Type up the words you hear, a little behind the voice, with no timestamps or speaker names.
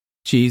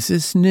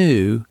Jesus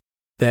knew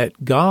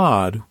that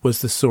God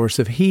was the source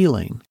of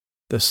healing,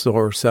 the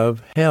source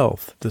of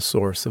health, the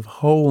source of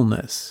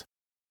wholeness.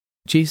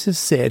 Jesus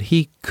said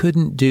he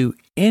couldn't do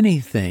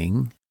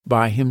anything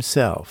by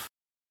himself.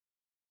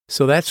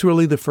 So that's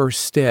really the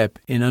first step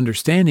in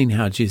understanding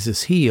how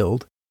Jesus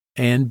healed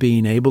and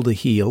being able to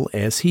heal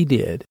as he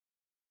did.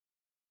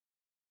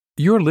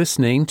 You're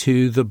listening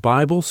to the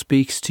Bible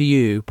Speaks to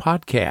You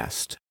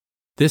podcast.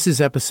 This is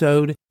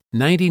episode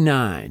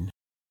 99.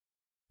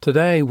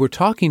 Today we're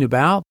talking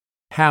about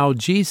how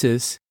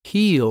Jesus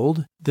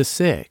healed the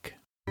sick.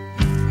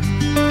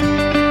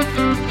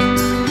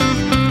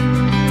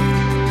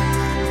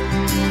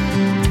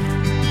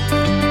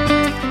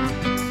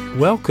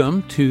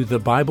 Welcome to the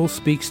Bible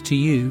Speaks to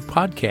You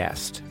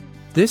podcast.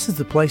 This is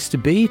the place to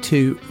be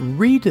to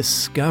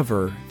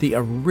rediscover the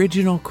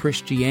original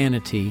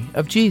Christianity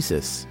of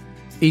Jesus.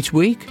 Each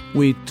week,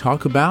 we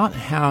talk about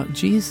how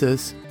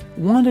Jesus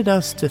wanted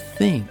us to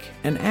think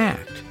and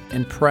act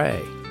and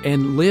pray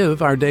and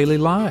live our daily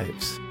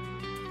lives.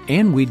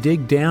 And we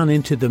dig down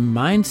into the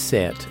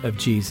mindset of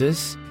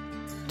Jesus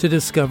to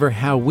discover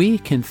how we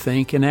can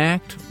think and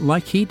act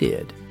like he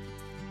did.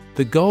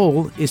 The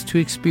goal is to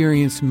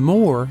experience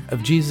more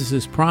of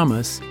Jesus'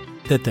 promise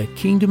that the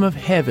kingdom of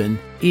heaven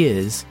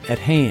is at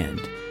hand.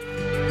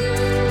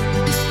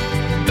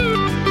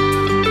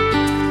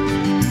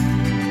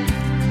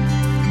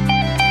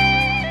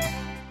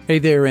 Hey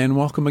there, and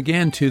welcome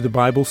again to the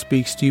Bible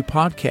Speaks to You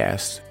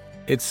podcast.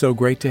 It's so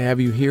great to have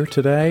you here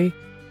today.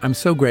 I'm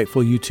so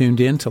grateful you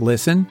tuned in to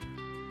listen.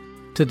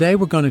 Today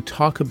we're going to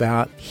talk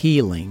about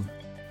healing.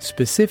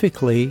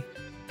 Specifically,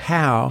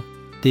 how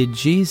did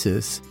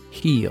Jesus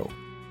heal?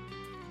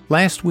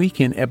 Last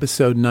week in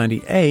episode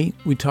 98,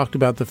 we talked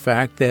about the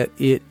fact that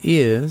it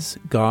is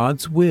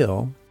God's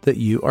will that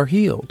you are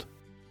healed.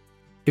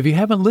 If you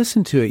haven't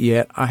listened to it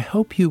yet, I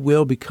hope you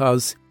will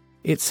because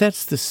it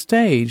sets the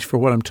stage for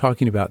what I'm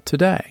talking about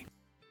today.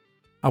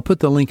 I'll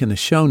put the link in the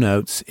show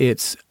notes.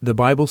 It's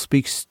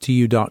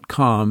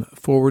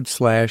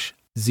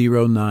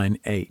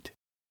thebiblespeakstoyou.com/098.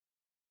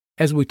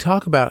 As we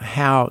talk about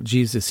how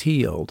Jesus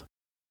healed,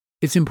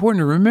 it's important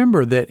to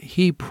remember that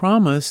he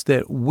promised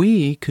that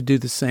we could do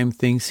the same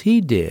things he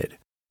did,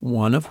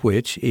 one of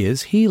which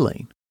is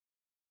healing.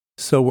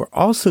 So we're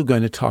also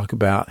going to talk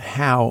about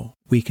how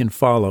we can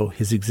follow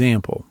his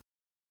example.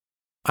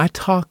 I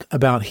talk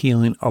about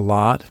healing a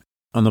lot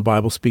on the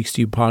Bible Speaks to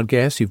You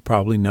podcast. You've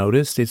probably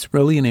noticed it's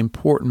really an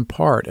important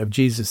part of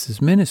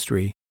Jesus'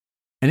 ministry,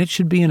 and it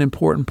should be an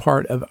important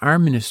part of our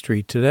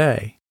ministry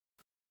today.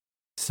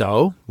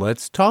 So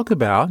let's talk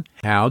about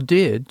how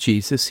did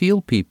Jesus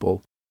heal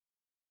people.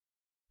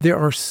 There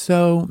are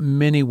so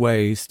many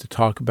ways to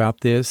talk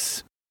about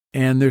this,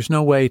 and there's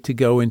no way to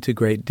go into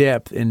great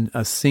depth in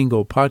a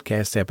single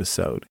podcast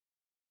episode.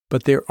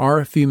 But there are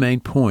a few main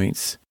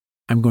points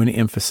I'm going to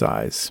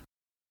emphasize.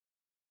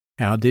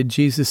 How did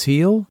Jesus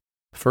heal?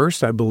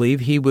 First, I believe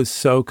he was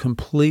so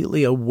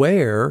completely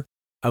aware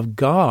of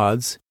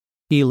God's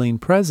healing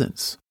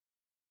presence.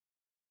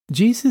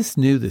 Jesus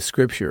knew the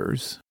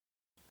Scriptures,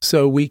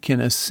 so we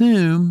can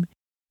assume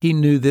he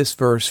knew this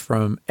verse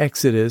from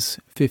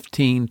Exodus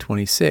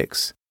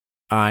 15:26.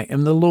 I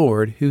am the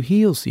Lord who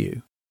heals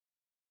you.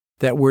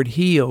 That word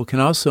heal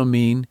can also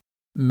mean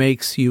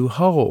makes you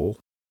whole.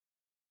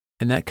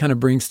 And that kind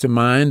of brings to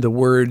mind the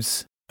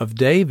words of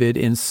David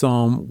in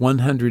Psalm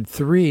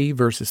 103,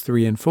 verses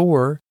 3 and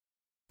 4.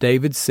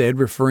 David said,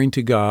 referring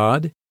to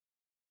God,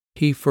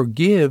 he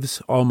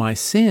forgives all my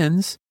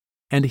sins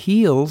and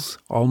heals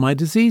all my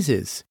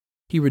diseases.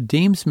 He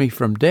redeems me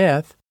from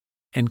death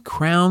and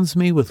crowns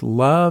me with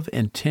love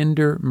and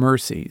tender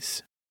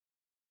mercies.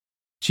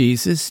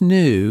 Jesus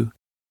knew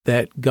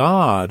that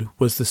God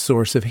was the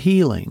source of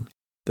healing,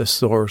 the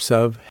source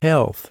of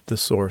health, the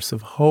source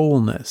of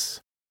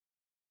wholeness.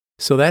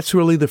 So that's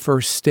really the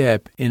first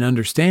step in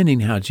understanding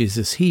how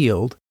Jesus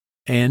healed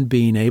and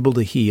being able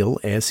to heal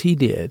as he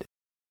did.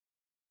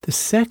 The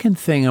second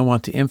thing I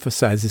want to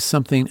emphasize is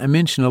something I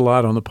mention a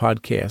lot on the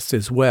podcast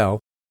as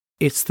well.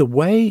 It's the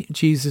way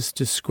Jesus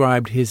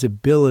described his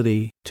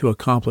ability to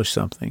accomplish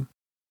something.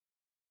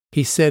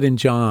 He said in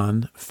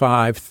John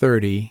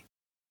 5:30,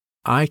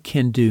 I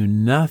can do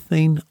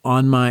nothing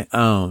on my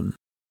own.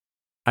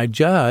 I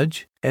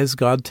judge as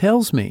God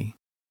tells me.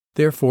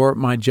 Therefore,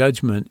 my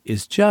judgment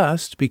is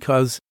just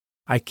because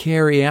I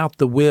carry out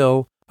the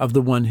will of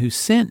the one who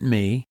sent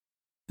me,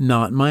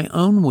 not my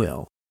own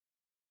will.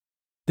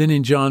 Then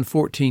in John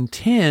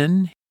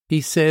 14:10,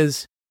 he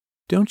says,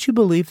 don't you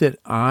believe that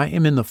I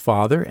am in the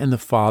Father and the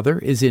Father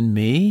is in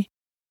me?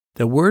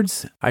 The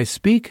words I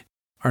speak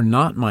are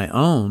not my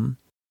own,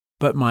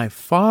 but my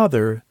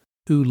Father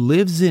who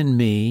lives in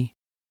me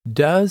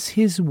does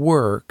his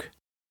work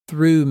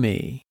through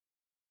me.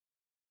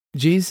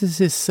 Jesus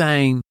is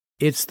saying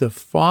it's the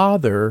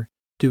Father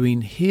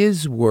doing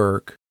his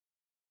work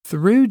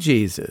through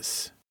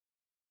Jesus.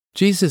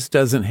 Jesus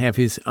doesn't have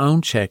his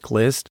own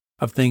checklist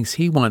of things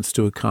he wants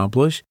to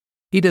accomplish.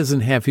 He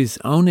doesn't have his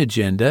own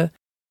agenda.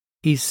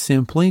 He's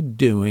simply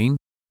doing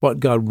what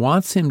God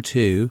wants him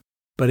to,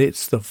 but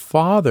it's the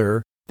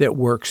Father that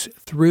works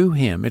through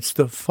him. It's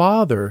the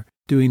Father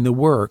doing the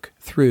work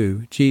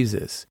through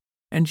Jesus.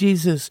 And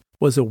Jesus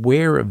was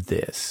aware of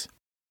this.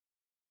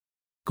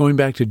 Going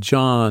back to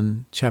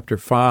John chapter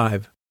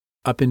 5,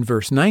 up in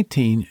verse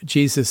 19,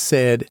 Jesus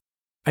said,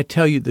 I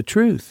tell you the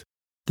truth.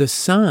 The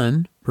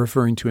Son,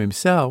 referring to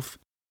himself,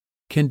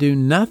 can do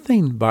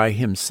nothing by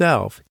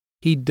himself.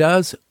 He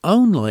does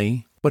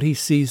only what he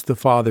sees the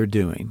Father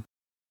doing.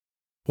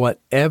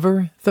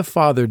 Whatever the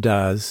Father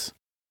does,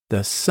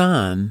 the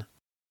Son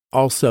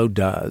also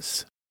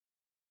does.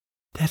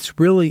 That's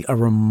really a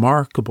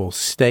remarkable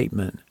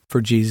statement for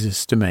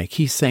Jesus to make.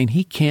 He's saying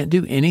he can't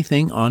do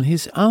anything on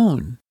his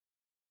own.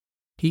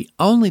 He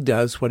only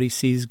does what he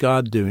sees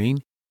God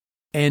doing,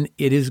 and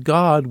it is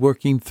God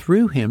working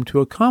through him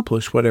to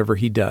accomplish whatever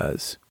he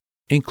does,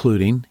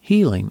 including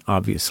healing,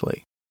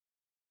 obviously.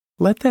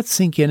 Let that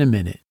sink in a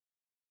minute.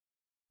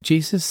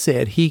 Jesus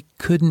said he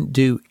couldn't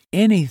do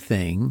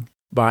anything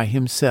by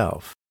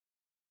himself.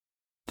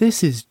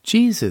 This is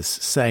Jesus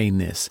saying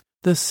this.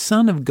 The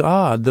Son of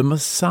God, the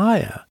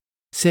Messiah,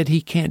 said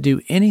he can't do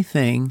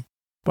anything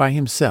by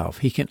himself.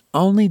 He can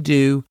only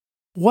do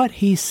what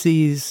he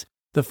sees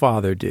the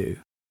Father do.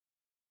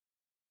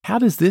 How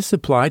does this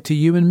apply to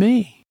you and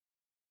me?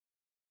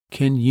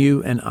 Can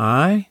you and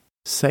I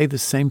say the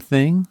same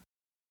thing?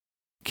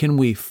 Can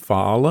we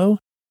follow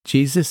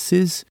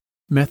Jesus'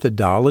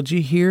 methodology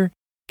here?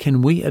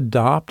 Can we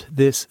adopt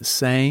this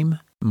same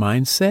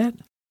mindset?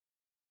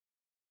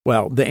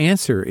 Well, the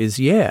answer is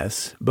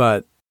yes,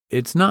 but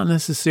it's not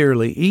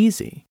necessarily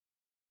easy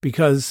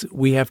because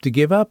we have to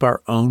give up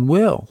our own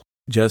will,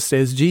 just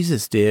as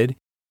Jesus did.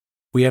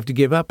 We have to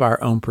give up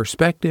our own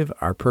perspective,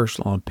 our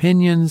personal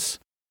opinions,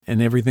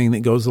 and everything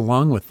that goes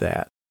along with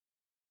that.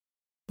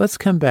 Let's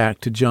come back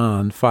to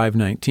John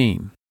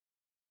 5:19.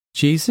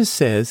 Jesus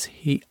says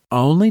he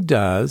only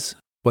does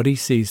what he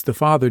sees the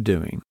Father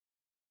doing.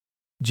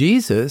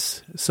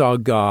 Jesus saw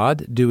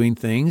God doing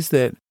things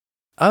that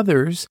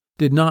others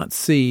did not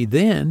see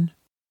then,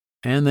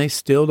 and they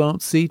still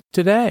don't see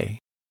today.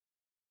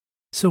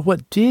 So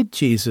what did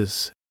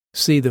Jesus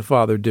see the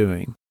Father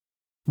doing?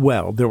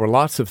 Well, there were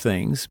lots of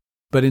things,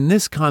 but in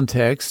this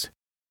context,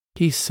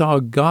 he saw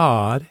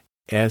God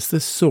as the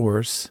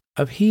source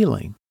of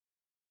healing.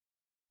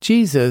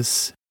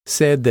 Jesus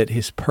said that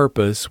his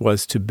purpose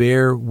was to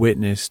bear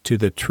witness to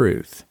the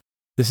truth.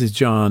 This is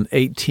John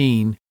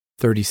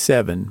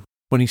 18:37.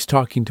 When he's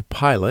talking to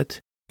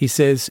Pilate, he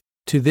says,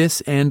 To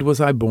this end was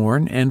I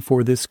born, and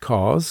for this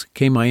cause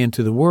came I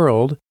into the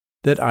world,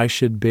 that I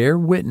should bear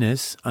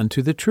witness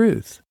unto the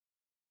truth.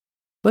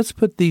 Let's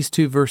put these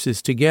two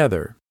verses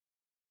together.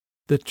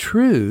 The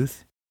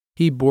truth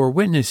he bore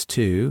witness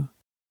to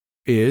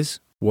is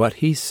what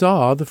he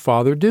saw the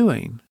Father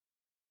doing,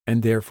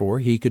 and therefore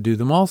he could do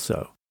them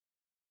also.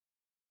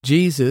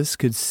 Jesus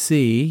could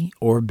see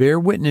or bear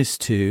witness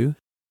to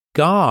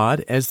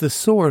God as the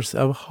source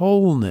of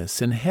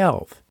wholeness and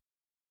health.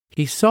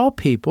 He saw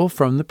people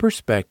from the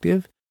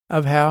perspective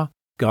of how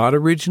God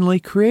originally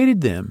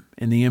created them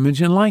in the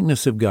image and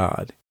likeness of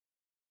God.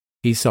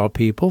 He saw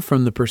people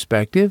from the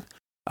perspective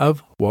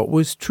of what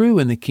was true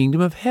in the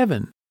kingdom of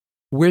heaven,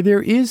 where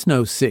there is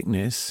no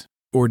sickness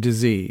or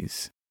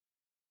disease.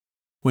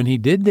 When he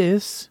did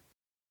this,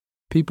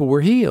 people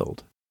were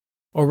healed.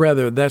 Or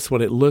rather, that's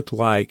what it looked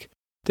like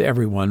to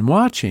everyone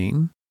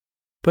watching.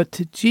 But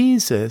to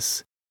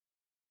Jesus,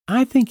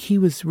 I think he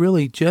was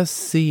really just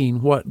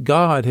seeing what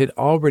God had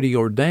already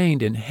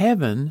ordained in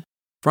heaven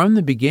from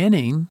the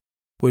beginning,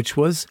 which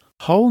was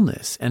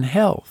wholeness and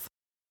health.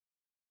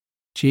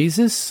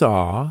 Jesus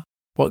saw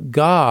what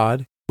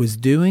God was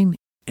doing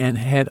and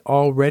had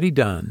already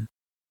done.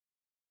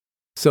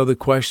 So the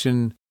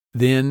question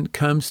then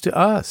comes to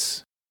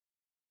us.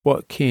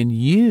 What can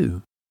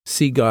you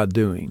see God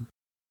doing?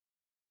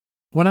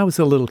 When I was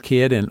a little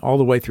kid and all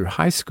the way through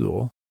high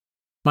school,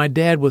 my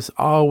dad was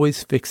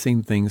always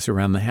fixing things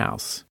around the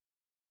house.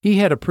 He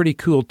had a pretty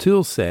cool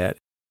tool set,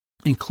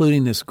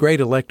 including this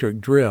great electric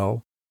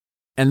drill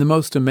and the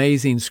most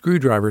amazing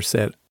screwdriver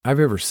set I've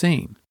ever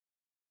seen.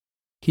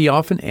 He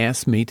often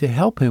asked me to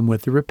help him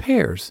with the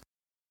repairs.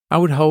 I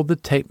would hold the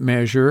tape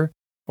measure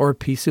or a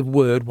piece of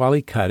wood while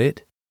he cut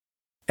it.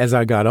 As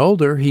I got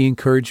older, he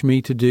encouraged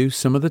me to do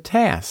some of the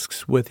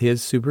tasks with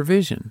his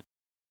supervision.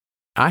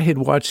 I had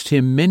watched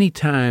him many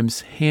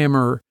times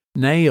hammer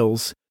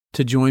nails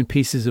to join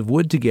pieces of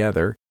wood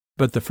together,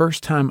 but the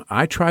first time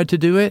I tried to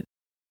do it,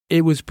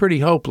 it was pretty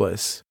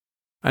hopeless.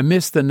 I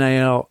missed the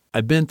nail,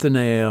 I bent the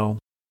nail.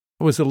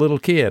 I was a little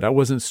kid. I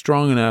wasn't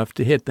strong enough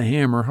to hit the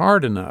hammer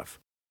hard enough.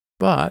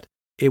 But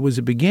it was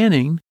a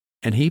beginning,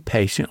 and he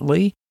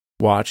patiently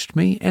watched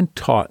me and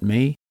taught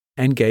me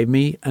and gave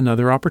me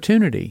another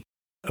opportunity.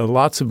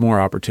 Lots of more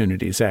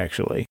opportunities,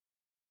 actually,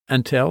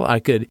 until I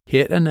could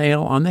hit a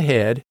nail on the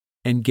head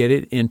and get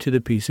it into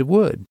the piece of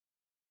wood.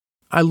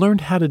 I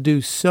learned how to do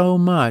so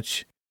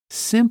much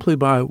simply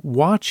by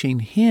watching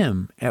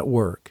him at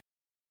work.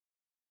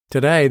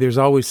 Today, there's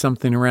always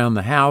something around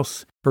the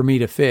house for me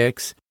to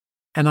fix,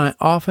 and I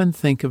often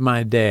think of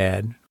my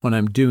dad when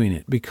I'm doing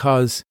it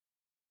because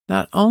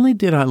not only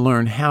did I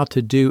learn how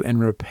to do and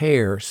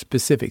repair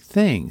specific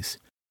things,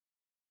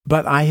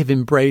 but I have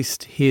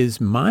embraced his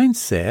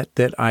mindset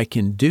that I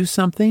can do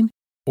something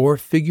or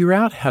figure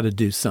out how to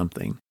do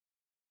something.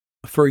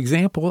 For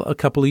example, a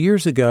couple of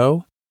years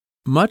ago,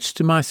 much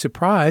to my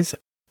surprise,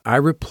 I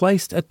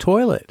replaced a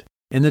toilet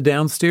in the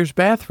downstairs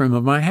bathroom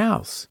of my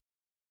house.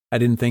 I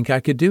didn't think I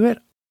could do it.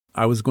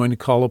 I was going to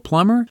call a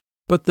plumber,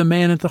 but the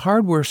man at the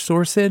hardware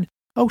store said,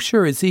 "Oh,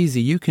 sure, it's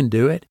easy. You can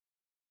do it."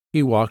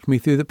 He walked me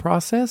through the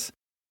process.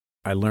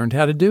 I learned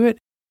how to do it,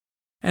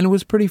 and it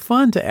was pretty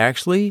fun to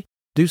actually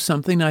do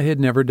something I had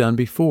never done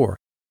before.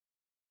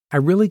 I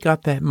really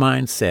got that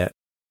mindset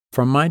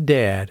from my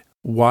dad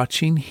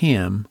watching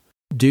him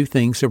do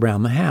things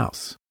around the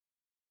house.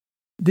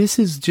 This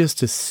is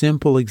just a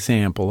simple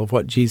example of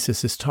what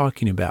Jesus is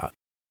talking about.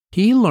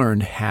 He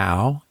learned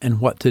how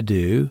and what to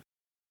do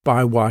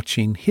by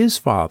watching his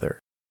Father.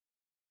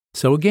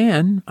 So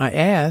again, I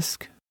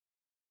ask,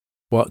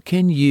 what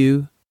can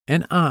you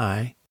and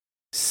I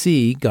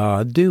see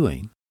God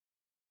doing?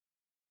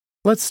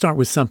 Let's start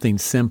with something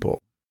simple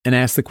and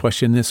ask the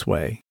question this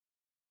way.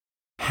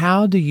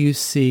 How do you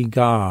see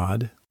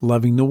God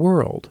loving the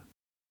world?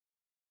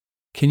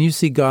 Can you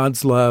see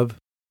God's love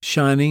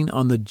shining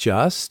on the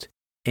just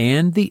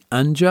and the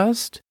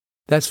unjust?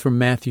 That's from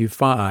Matthew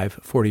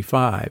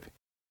 5:45.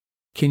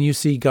 Can you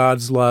see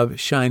God's love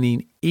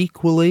shining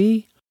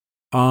equally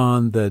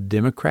on the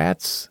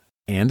Democrats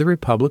and the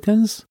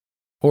Republicans,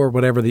 or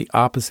whatever the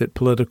opposite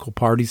political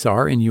parties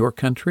are in your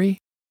country?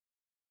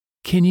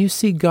 Can you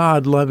see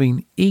God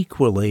loving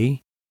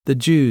equally the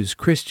Jews,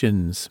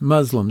 Christians,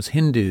 Muslims,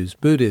 Hindus,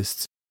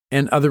 Buddhists,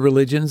 and other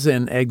religions,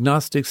 and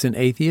agnostics and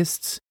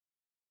atheists?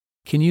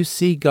 Can you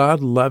see God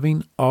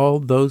loving all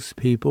those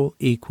people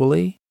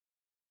equally?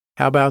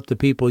 How about the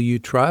people you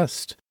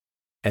trust,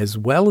 as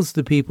well as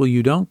the people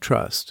you don't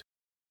trust,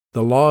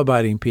 the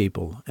law-abiding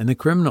people and the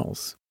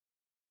criminals?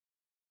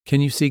 Can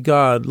you see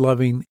God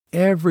loving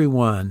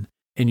everyone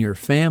in your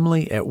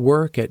family, at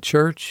work, at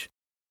church,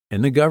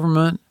 in the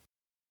government,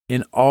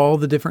 in all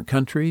the different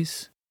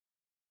countries?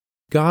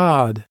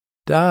 God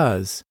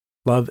does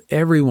love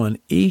everyone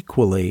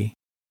equally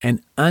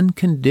and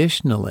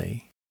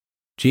unconditionally.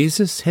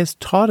 Jesus has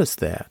taught us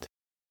that.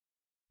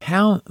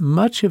 How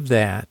much of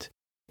that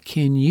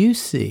can you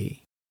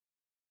see?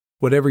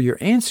 Whatever your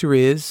answer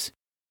is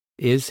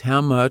how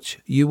much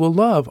you will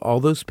love all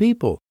those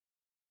people.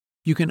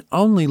 You can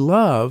only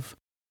love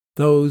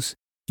those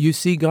you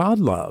see God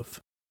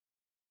love.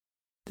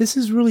 This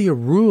is really a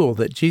rule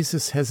that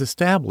Jesus has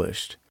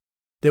established,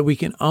 that we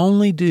can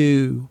only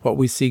do what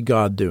we see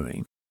God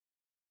doing.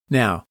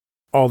 Now,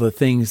 all the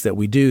things that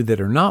we do that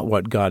are not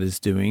what God is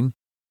doing,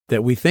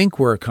 that we think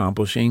we're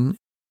accomplishing,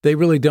 they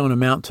really don't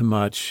amount to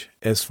much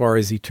as far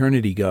as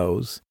eternity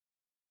goes.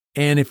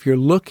 And if you're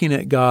looking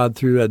at God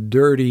through a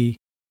dirty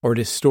or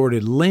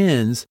distorted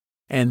lens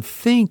and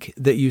think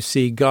that you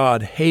see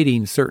God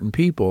hating certain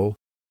people,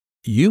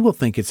 you will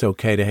think it's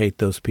okay to hate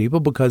those people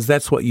because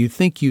that's what you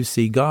think you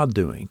see God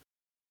doing.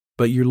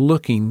 But you're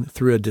looking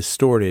through a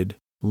distorted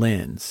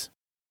lens.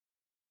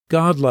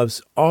 God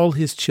loves all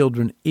his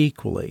children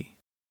equally.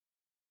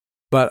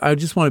 But I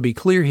just want to be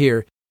clear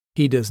here,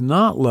 he does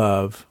not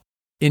love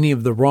any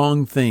of the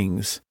wrong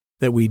things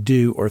that we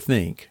do or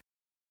think.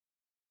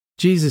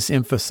 Jesus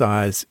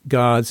emphasized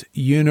God's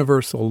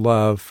universal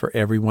love for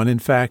everyone. In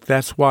fact,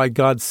 that's why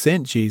God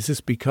sent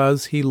Jesus,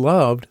 because he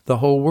loved the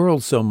whole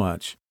world so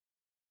much.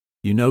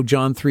 You know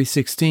John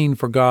 3:16,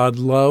 for God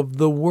loved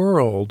the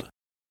world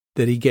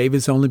that he gave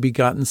his only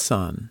begotten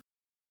Son,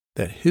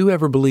 that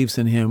whoever believes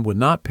in him would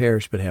not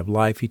perish but have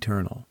life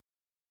eternal.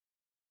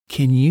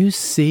 Can you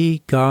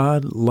see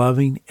God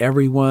loving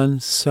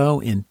everyone so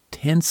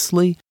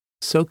intensely,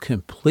 so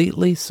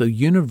completely, so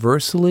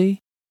universally,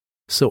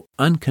 so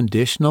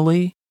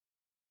unconditionally?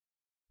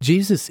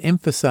 Jesus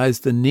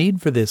emphasized the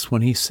need for this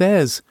when he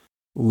says,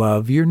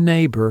 love your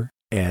neighbor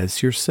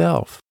as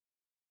yourself.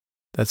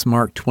 That's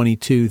Mark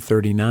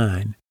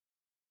 22:39.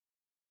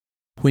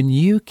 When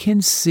you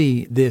can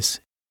see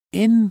this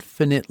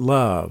infinite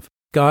love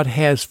God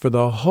has for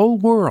the whole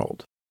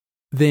world,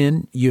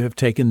 then you have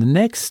taken the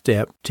next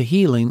step to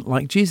healing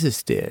like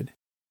Jesus did.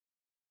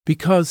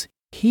 Because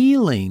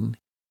healing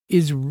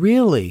is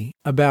really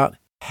about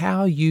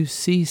how you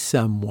see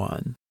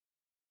someone,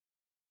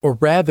 or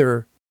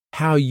rather,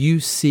 how you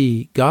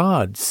see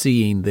God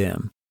seeing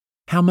them,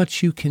 how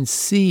much you can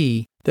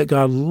see that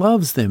God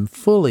loves them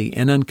fully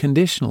and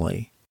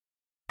unconditionally,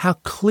 how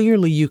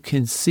clearly you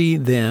can see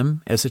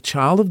them as a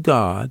child of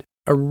God,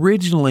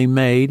 originally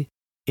made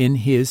in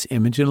his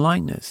image and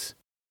likeness,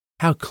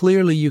 how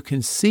clearly you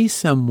can see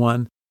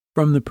someone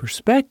from the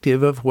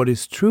perspective of what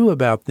is true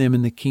about them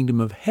in the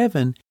kingdom of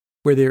heaven,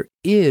 where there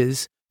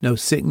is no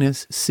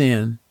sickness,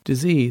 sin,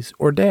 disease,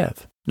 or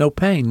death, no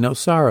pain, no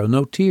sorrow,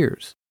 no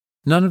tears.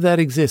 None of that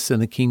exists in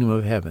the kingdom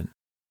of heaven.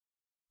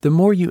 The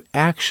more you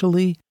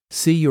actually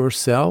see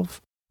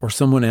yourself or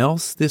someone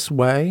else this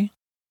way,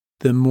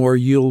 the more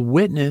you'll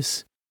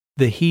witness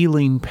the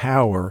healing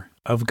power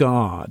of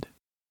God.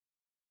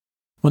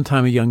 One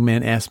time a young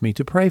man asked me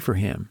to pray for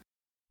him.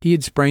 He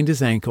had sprained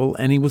his ankle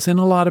and he was in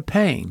a lot of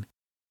pain.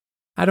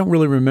 I don't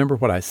really remember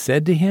what I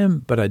said to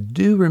him, but I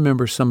do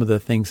remember some of the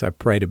things I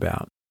prayed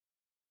about.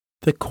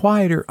 The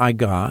quieter I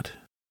got,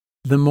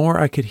 the more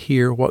I could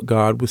hear what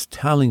God was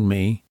telling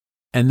me,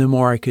 and the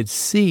more I could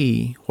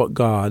see what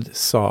God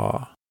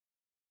saw.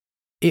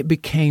 It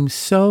became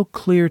so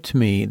clear to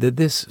me that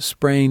this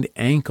sprained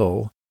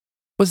ankle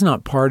was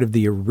not part of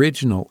the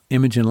original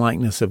image and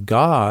likeness of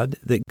God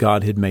that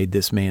God had made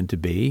this man to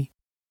be.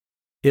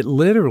 It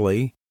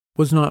literally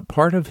was not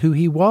part of who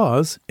he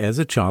was as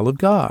a child of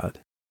God.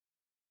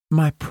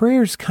 My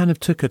prayers kind of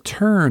took a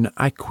turn.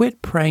 I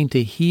quit praying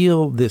to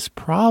heal this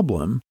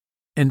problem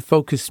and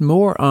focused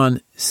more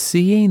on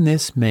seeing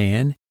this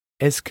man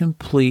as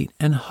complete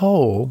and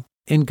whole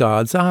in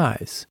God's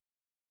eyes.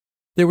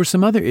 There were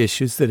some other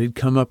issues that had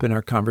come up in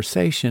our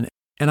conversation,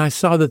 and I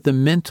saw that the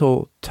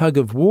mental tug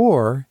of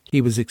war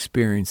he was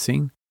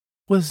experiencing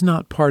was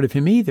not part of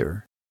him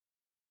either.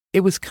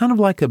 It was kind of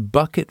like a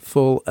bucket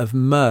full of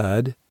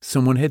mud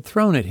someone had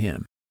thrown at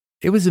him.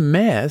 It was a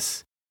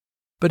mess,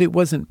 but it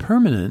wasn't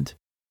permanent,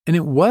 and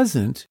it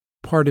wasn't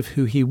part of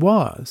who he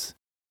was.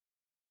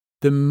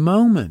 The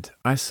moment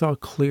I saw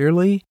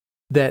clearly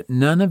that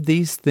none of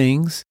these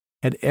things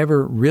had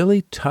ever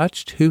really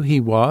touched who he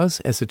was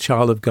as a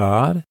child of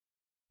God,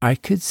 I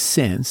could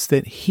sense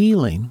that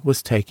healing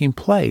was taking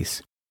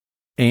place,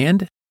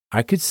 and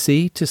I could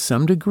see to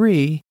some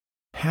degree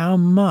how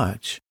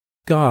much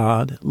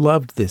God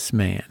loved this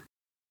man.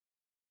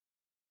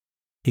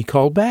 He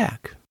called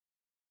back.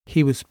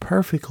 He was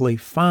perfectly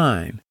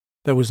fine.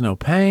 There was no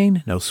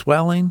pain, no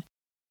swelling.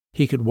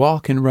 He could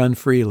walk and run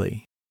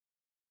freely.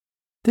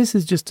 This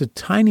is just a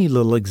tiny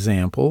little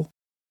example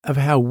of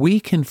how we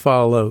can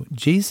follow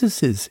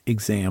Jesus'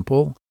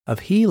 example of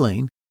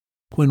healing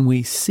when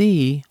we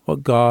see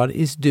what God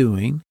is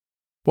doing,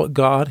 what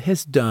God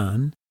has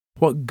done,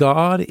 what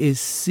God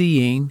is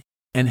seeing,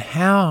 and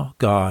how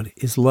God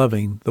is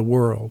loving the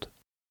world.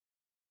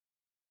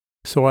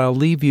 So I'll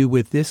leave you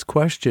with this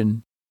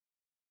question: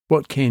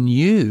 what can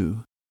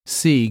you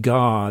see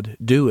God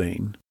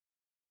doing?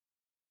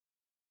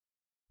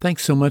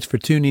 Thanks so much for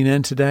tuning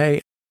in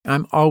today.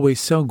 I'm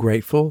always so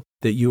grateful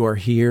that you are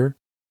here.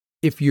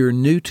 If you're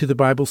new to the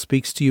Bible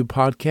Speaks to You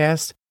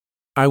podcast,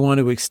 I want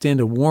to extend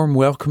a warm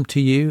welcome to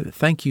you.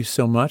 Thank you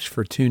so much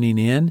for tuning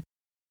in.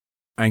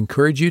 I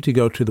encourage you to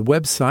go to the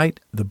website,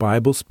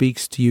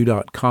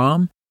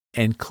 thebiblespeakstoyou.com,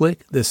 and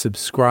click the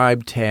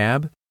subscribe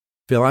tab.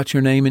 Fill out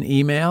your name and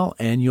email,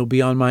 and you'll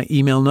be on my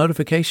email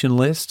notification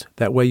list.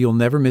 That way you'll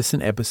never miss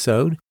an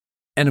episode.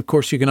 And of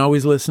course, you can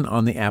always listen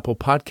on the Apple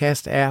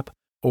Podcast app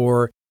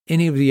or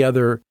any of the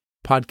other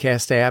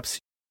podcast apps.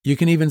 You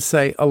can even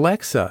say,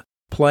 Alexa,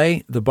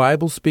 play the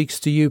Bible Speaks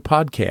to You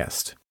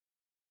podcast.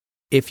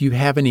 If you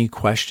have any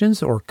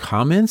questions or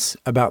comments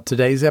about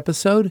today's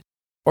episode,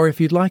 or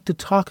if you'd like to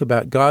talk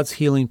about God's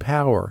healing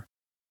power,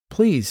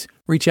 please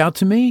reach out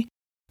to me.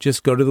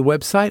 Just go to the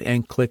website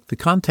and click the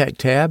contact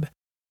tab,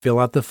 fill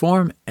out the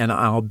form, and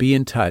I'll be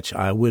in touch.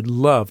 I would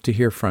love to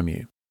hear from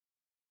you.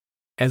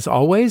 As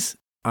always,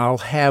 I'll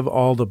have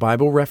all the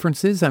Bible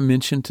references I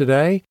mentioned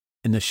today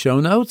in the show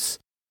notes.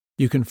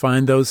 You can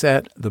find those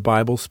at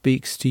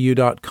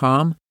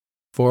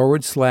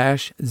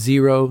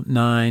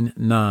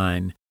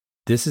thebiblespeakstoyou.com/099.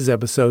 This is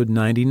episode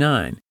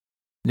 99.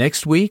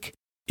 Next week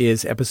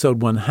is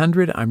episode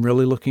 100. I'm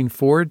really looking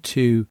forward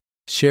to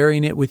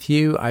sharing it with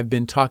you. I've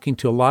been talking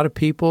to a lot of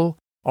people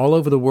all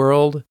over the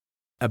world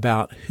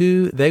about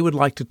who they would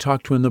like to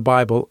talk to in the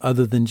Bible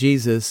other than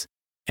Jesus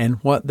and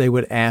what they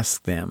would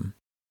ask them.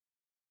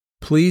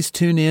 Please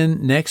tune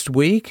in next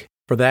week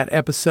for that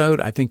episode.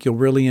 I think you'll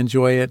really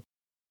enjoy it.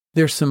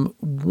 There's some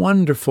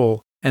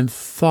wonderful and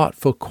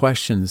thoughtful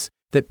questions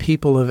that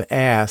people have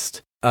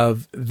asked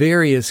of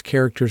various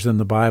characters in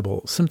the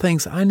Bible, some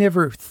things I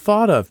never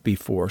thought of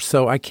before,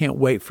 so I can't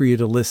wait for you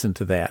to listen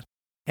to that.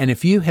 And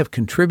if you have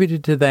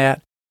contributed to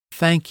that,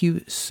 thank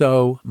you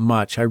so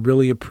much. I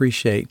really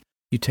appreciate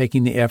you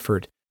taking the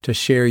effort to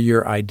share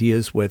your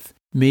ideas with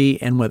me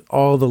and with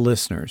all the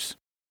listeners.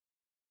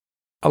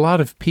 A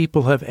lot of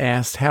people have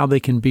asked how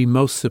they can be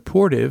most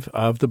supportive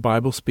of the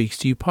Bible Speaks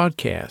to You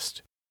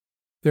podcast.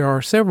 There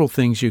are several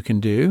things you can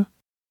do.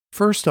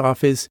 First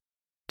off is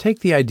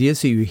take the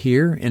ideas that you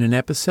hear in an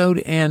episode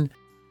and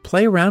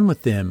play around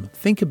with them,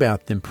 think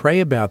about them, pray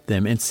about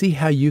them, and see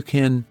how you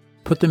can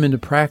put them into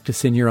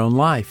practice in your own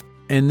life.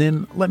 And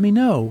then let me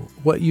know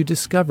what you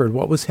discovered,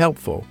 what was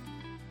helpful.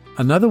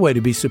 Another way to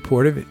be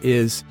supportive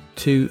is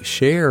to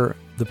share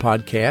the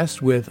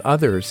podcast with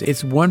others.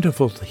 It's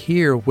wonderful to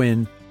hear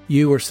when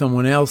you or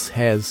someone else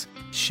has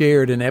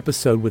shared an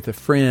episode with a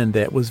friend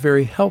that was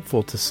very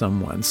helpful to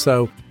someone.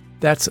 So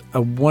that's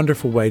a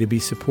wonderful way to be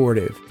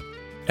supportive.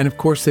 And of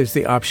course, there's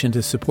the option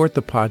to support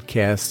the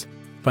podcast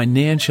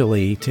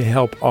financially to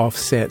help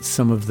offset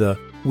some of the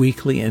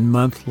weekly and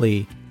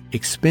monthly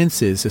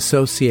expenses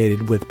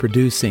associated with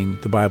producing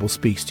the Bible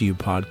Speaks to You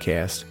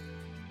podcast.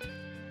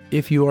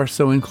 If you are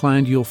so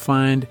inclined, you'll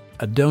find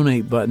a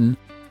donate button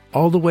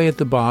all the way at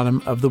the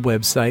bottom of the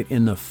website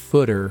in the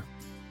footer.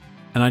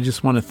 And I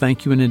just want to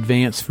thank you in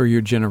advance for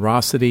your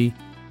generosity.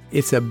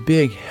 It's a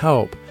big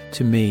help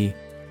to me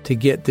to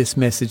get this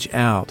message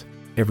out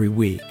every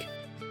week.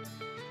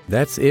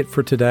 That's it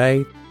for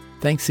today.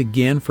 Thanks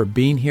again for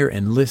being here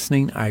and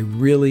listening. I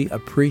really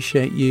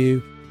appreciate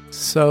you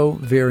so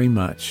very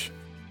much.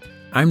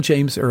 I'm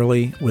James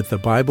Early with the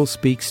Bible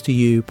Speaks to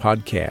You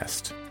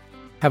podcast.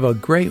 Have a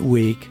great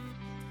week.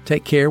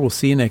 Take care. We'll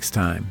see you next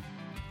time.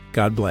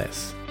 God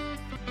bless.